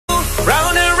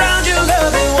Round and round your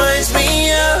love, it winds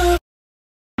me up.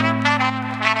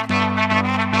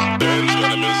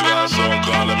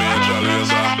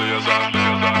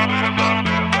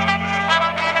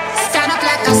 Stand up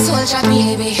like a soldier,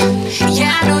 baby.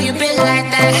 Yeah, I know